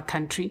facts of our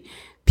country.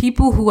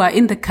 People who are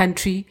in the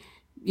country,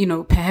 you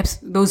know, perhaps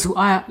those who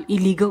are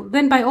illegal,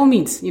 then by all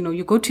means, you know,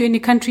 you go to any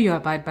country, you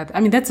abide by that. I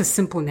mean, that's a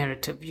simple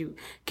narrative. You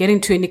get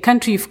into any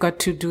country, you've got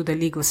to do the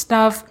legal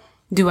stuff,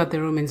 do what the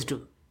Romans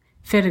do.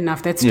 Fair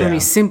enough. That story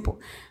is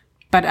simple.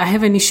 But I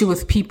have an issue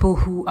with people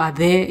who are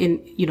there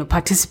in, you know,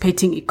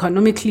 participating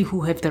economically,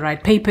 who have the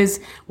right papers.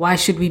 Why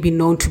should we be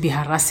known to be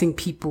harassing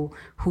people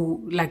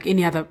who, like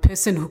any other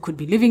person who could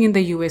be living in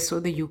the US or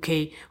the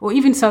UK, or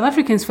even South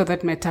Africans for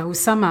that matter, who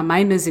some are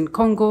minors in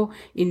Congo,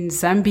 in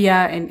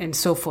Zambia, and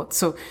so forth.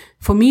 So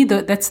for me,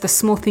 that's the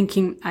small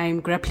thinking I'm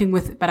grappling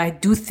with. But I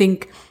do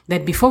think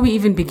that before we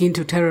even begin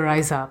to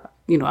terrorize our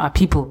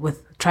people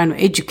with trying to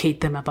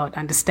educate them about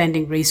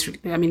understanding race,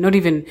 I mean, not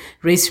even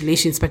race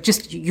relations, but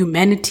just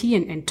humanity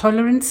and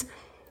tolerance,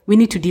 we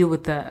need to deal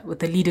with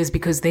the leaders,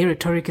 because their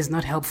rhetoric is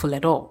not helpful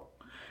at all.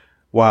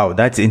 Wow,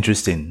 that's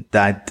interesting.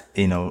 That,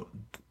 you know,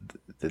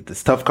 the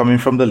stuff coming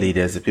from the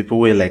leaders, the people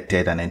we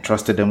elected and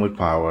entrusted them with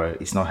power,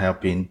 is not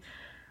helping.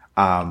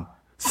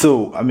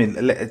 So, I mean,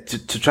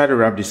 to try to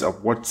wrap this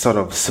up, what sort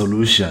of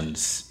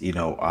solutions, you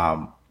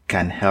know,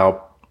 can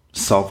help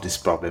solve this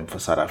problem for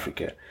South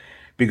Africa?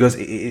 Because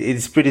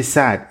it's pretty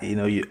sad, you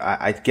know,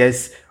 I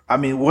guess, I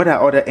mean, what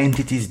are other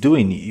entities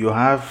doing? You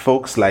have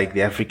folks like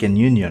the African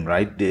Union,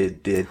 right?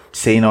 They're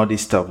saying all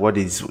this stuff. What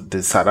is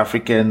the South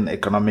African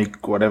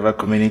Economic whatever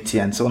community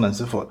and so on and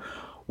so forth?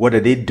 What are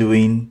they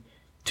doing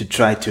to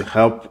try to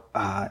help,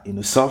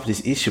 solve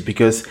this issue?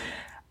 Because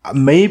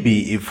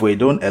maybe if we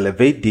don't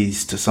elevate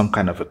this to some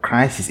kind of a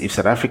crisis, if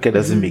South Africa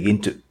doesn't begin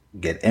to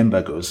get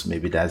embargoes,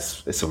 maybe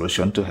that's a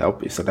solution to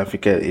help. If South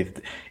Africa, if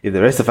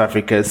the rest of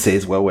Africa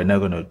says, well, we're not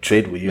going to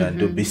trade with you and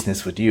do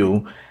business with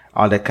you,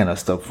 all that kind of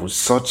stuff, will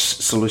such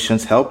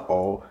solutions help?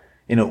 Or,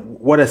 you know,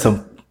 what are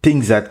some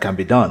things that can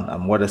be done,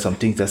 and what are some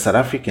things that South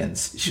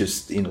Africans should,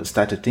 you know,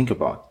 start to think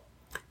about?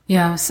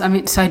 Yes, I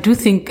mean, so I do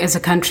think as a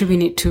country, we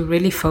need to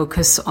really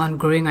focus on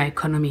growing our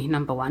economy,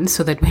 number one,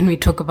 so that when we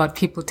talk about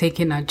people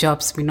taking our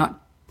jobs, we're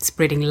not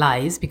spreading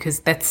lies,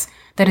 because that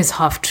is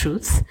half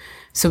truth.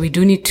 So we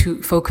do need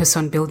to focus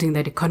on building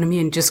that economy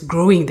and just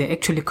growing the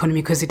actual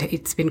economy, because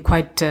it's been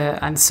quite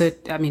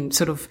uncertain, I mean,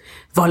 sort of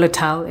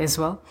volatile as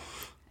well.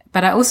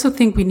 But I also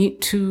think we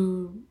need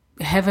to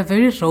have a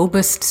very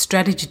robust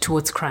strategy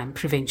towards crime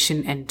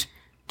prevention and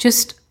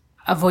just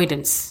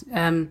avoidance.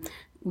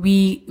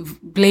 We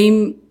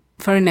blame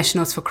foreign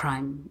nationals for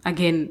crime.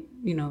 Again,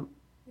 you know,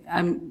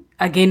 I'm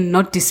again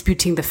not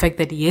disputing the fact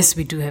that yes,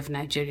 we do have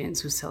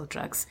Nigerians who sell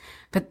drugs,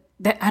 but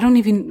I don't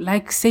even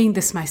like saying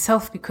this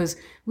myself because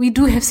we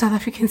do have South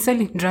Africans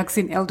selling drugs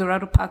in El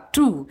Dorado Park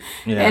too.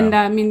 Yeah. And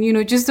I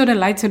mean, just on a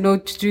lighter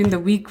note, during the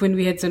week when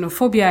we had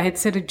xenophobia, I had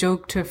said a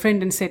joke to a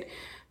friend and said,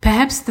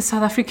 perhaps the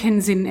South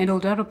Africans in El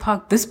Dorado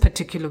Park this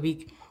particular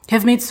week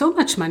have made so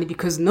much money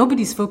because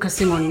nobody's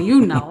focusing on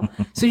you now.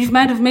 So you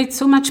might have made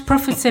so much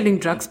profit selling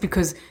drugs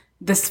because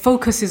this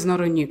focus is not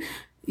on you.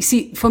 You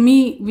see, for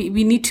me,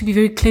 we need to be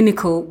very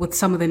clinical with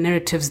some of the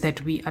narratives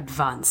that we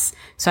advance.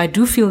 So I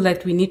do feel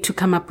that we need to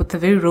come up with a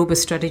very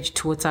robust strategy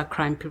towards our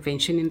crime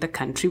prevention in the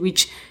country,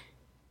 which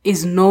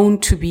is known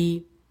to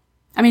be,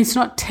 I mean, it's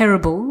not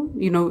terrible.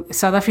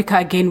 South Africa,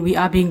 again, we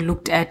are being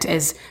looked at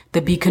as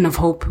the beacon of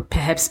hope,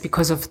 perhaps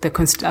because of the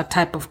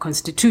type of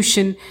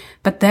constitution.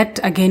 But that,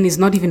 again, is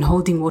not even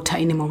holding water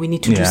anymore. We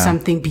need to do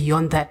something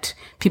beyond that.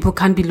 People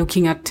can't be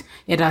looking at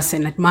us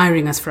and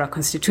admiring us for our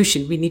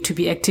constitution. We need to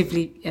be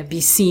actively be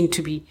seen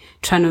to be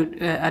trying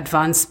to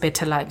advance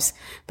better lives.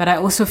 But I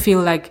also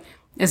feel like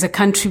as a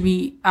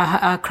country,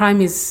 our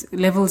crime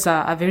levels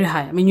are very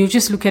high. I mean, you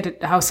just look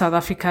at how South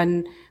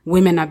African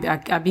women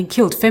are being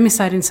killed.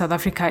 Femicide in South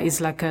Africa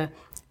is like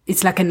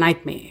a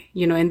nightmare,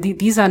 and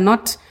these are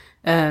not,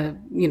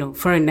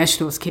 foreign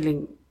nationals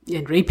killing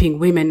and raping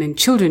women and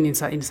children in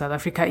South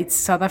Africa. It's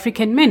South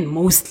African men,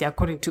 mostly,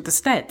 according to the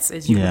stats,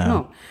 as you would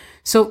know.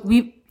 So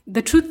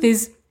the truth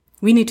is,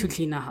 we need to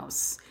clean our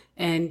house.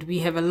 And we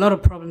have a lot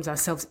of problems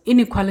ourselves.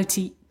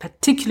 Inequality,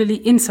 particularly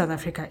in South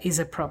Africa, is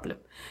a problem.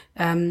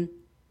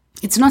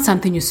 It's not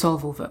something you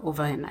solve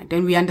overnight.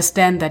 And we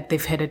understand that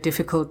they've had a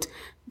difficult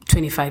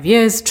 25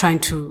 years trying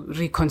to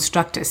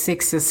reconstruct a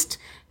sexist,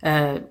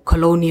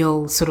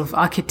 colonial sort of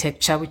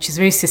architecture, which is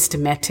very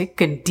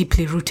systematic and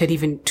deeply rooted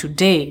even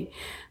today.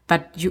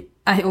 But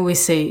I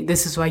always say,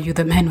 this is why you're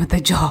the man with the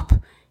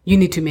job. You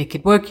need to make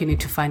it work. You need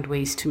to find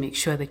ways to make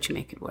sure that you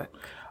make it work.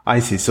 I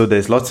see. So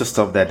there's lots of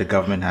stuff that the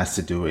government has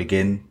to do.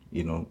 Again,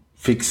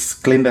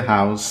 clean the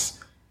house,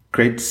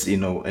 create,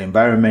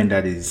 environment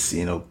that is,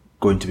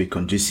 going to be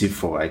conducive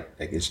for,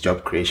 I guess,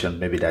 job creation.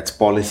 Maybe that's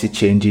policy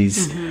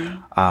changes.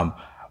 Mm-hmm.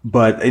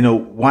 But,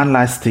 one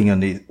last thing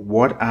on it,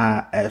 what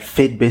are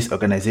faith-based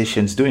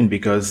organizations doing?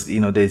 Because,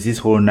 there's this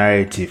whole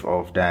narrative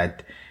of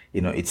that,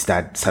 it's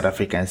that South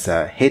Africans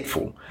are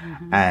hateful.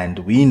 Mm-hmm. And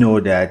we know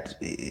that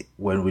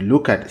when we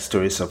look at the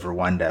stories of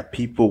Rwanda,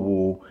 people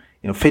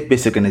who,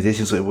 faith-based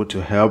organizations were able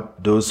to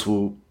help those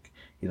who,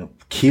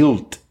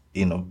 killed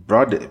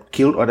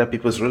other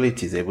people's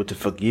relatives, able to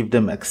forgive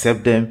them,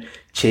 accept them,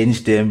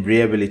 change them,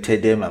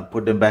 rehabilitate them, and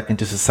put them back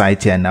into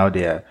society. And now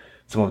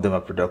some of them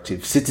are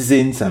productive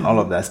citizens and all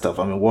of that stuff.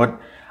 I mean, what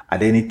are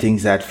there any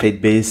things that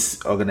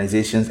faith-based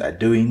organizations are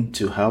doing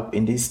to help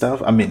in this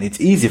stuff? I mean, it's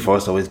easy for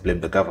us to always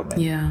blame the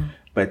government. Yeah.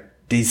 But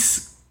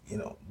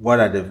what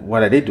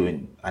are they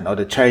doing? And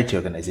other charity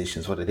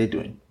organizations, what are they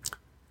doing?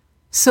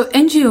 So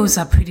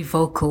NGOs are pretty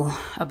vocal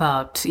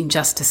about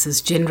injustices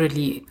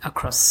generally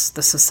across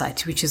the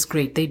society, which is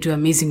great. They do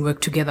amazing work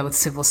together with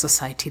civil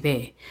society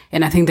there.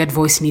 And I think that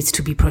voice needs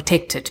to be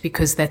protected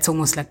because that's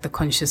almost like the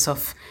conscience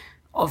of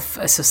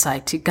a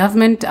society.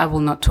 Government, I will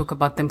not talk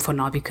about them for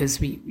now because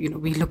we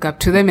look up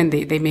to them and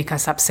they make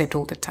us upset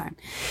all the time.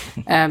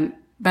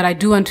 But I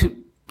do want to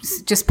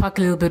just park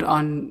a little bit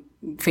on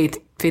faith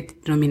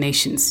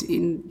denominations.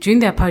 During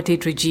the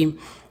apartheid regime,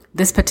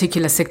 this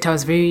particular sector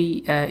was very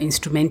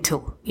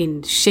instrumental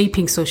in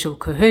shaping social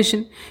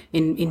cohesion,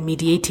 in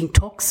mediating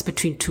talks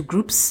between two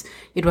groups.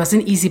 It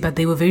wasn't easy, but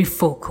they were very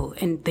focal,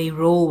 and their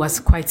role was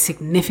quite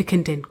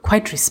significant and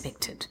quite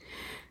respected.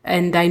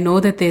 And I know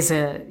that there's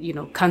a,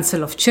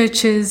 council of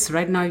churches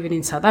right now, even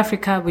in South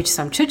Africa, which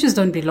some churches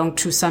don't belong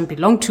to, some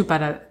belong to,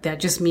 but they're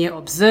just mere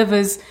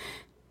observers.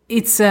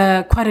 It's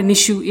quite an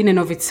issue in and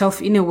of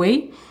itself, in a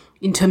way,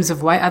 in terms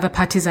of why other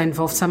parties are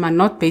involved. Some are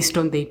not, based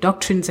on their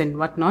doctrines and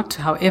whatnot.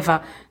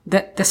 However,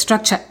 the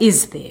structure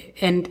is there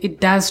and it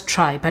does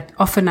try, but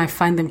often I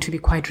find them to be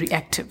quite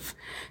reactive.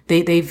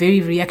 They're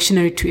very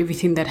reactionary to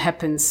everything that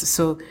happens.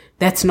 So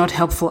that's not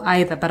helpful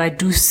either. But I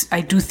do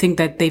think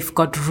that they've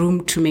got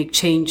room to make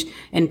change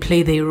and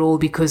play their role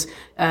because,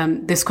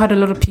 there's quite a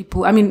lot of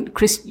people. I mean,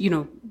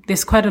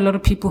 there's quite a lot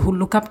of people who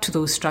look up to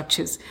those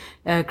structures.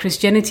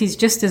 Christianity is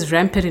just as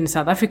rampant in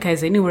South Africa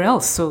as anywhere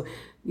else. So,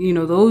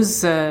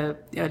 those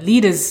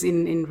leaders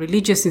in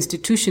religious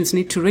institutions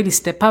need to really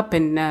step up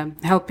and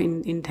help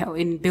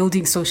in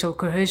building social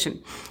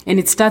cohesion. And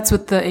it starts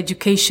with the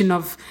education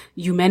of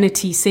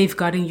humanity,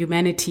 safeguarding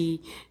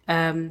humanity,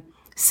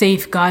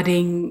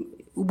 safeguarding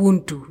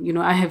Ubuntu.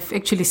 I have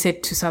actually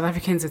said to South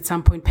Africans at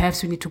some point,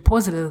 perhaps we need to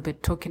pause a little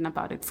bit talking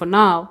about it for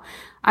now,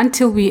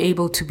 until we're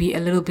able to be a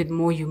little bit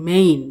more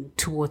humane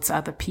towards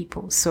other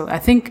people. So I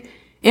think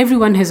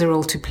everyone has a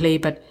role to play,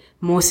 but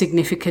more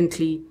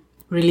significantly,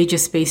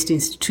 religious-based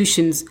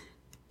institutions,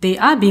 they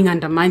are being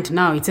undermined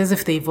now. It's as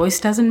if their voice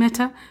doesn't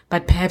matter,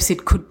 but perhaps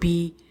it could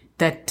be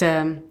that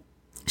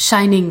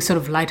shining sort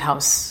of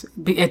lighthouse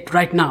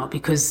right now,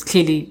 because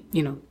clearly,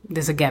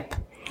 there's a gap.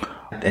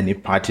 Any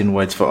parting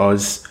words for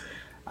us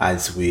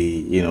as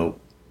we,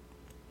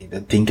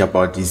 think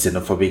about these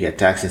xenophobic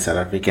attacks in South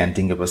Africa and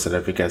think about South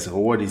Africa as a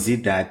whole,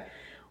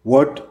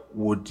 what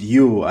would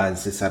you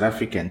as a South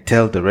African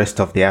tell the rest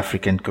of the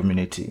African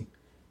community?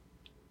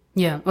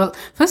 Yeah, well,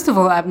 first of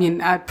all, I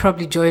mean, I'd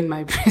probably join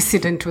my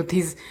president with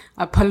his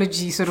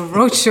apology sort of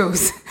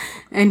roadshows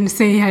and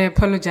say, I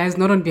apologize,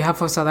 not on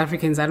behalf of South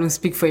Africans. I don't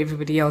speak for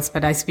everybody else,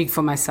 but I speak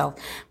for myself.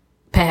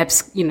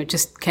 Perhaps,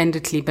 just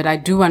candidly, but I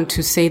do want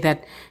to say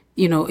that,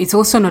 it's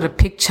also not a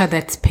picture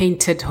that's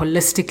painted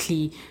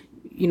holistically.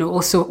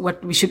 Also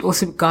what we should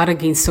also guard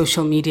against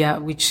social media,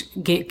 which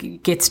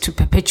gets to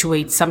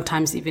perpetuate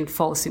sometimes even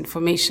false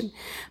information.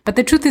 But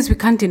the truth is, we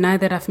can't deny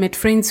that I've met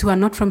friends who are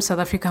not from South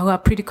Africa who are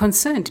pretty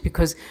concerned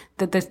because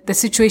the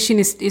situation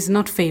is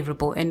not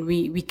favorable, and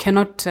we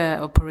cannot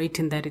operate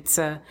in that. It's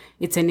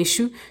an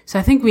issue. So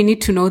I think we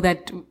need to know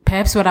that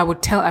perhaps what I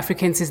would tell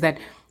Africans is that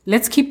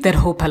let's keep that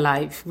hope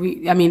alive.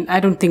 I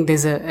don't think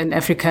there's an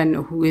African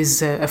who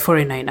is a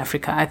foreigner in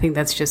Africa. I think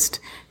that's just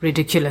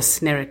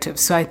ridiculous narrative.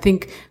 So I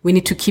think we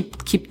need to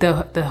keep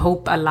the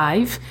hope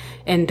alive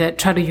and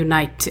try to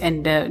unite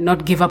and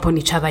not give up on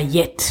each other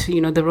yet.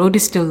 The road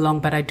is still long,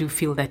 but I do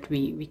feel that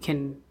we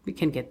can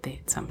get there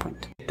at some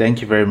point.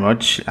 Thank you very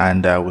much,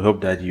 and we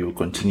hope that you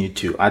continue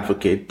to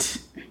advocate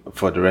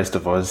for the rest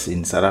of us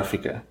in South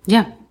Africa.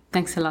 Yeah,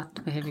 thanks a lot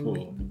for having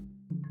me.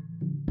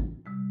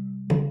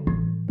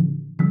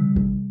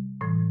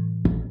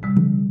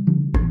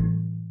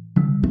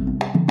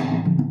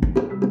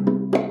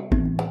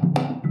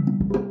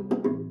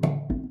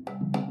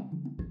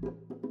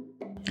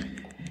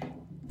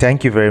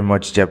 Thank you very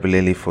much,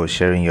 Jabuleli, for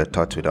sharing your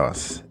thoughts with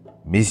us.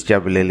 Ms.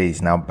 Jabuleli is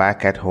now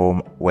back at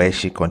home where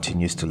she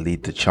continues to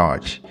lead the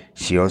charge.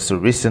 She also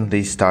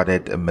recently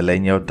started a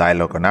Millennial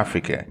Dialogue on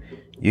Africa.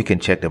 You can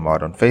check them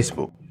out on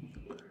Facebook.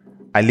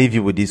 I leave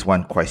you with this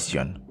one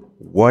question.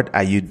 What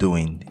are you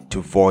doing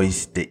to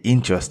voice the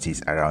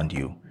injustice around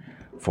you?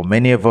 For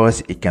many of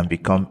us, it can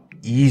become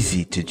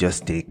easy to just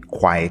stay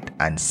quiet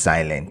and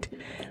silent.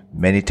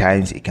 Many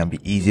times it can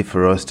be easy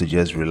for us to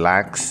just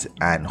relax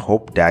and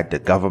hope that the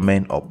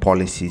government or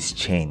policies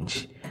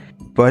change.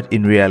 But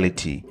in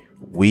reality,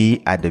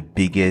 we are the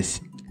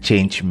biggest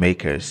change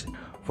makers.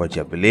 For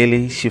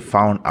Jabuleli, she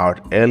found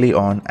out early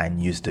on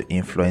and used the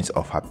influence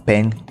of her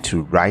pen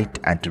to write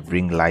and to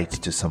bring light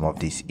to some of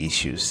these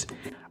issues.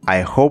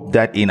 I hope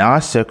that in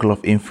our circle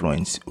of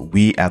influence,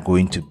 we are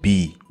going to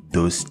be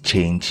those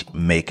change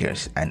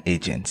makers and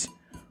agents.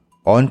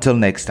 Until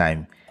next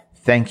time,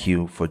 thank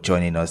you for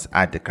joining us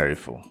at the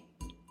Carrefour.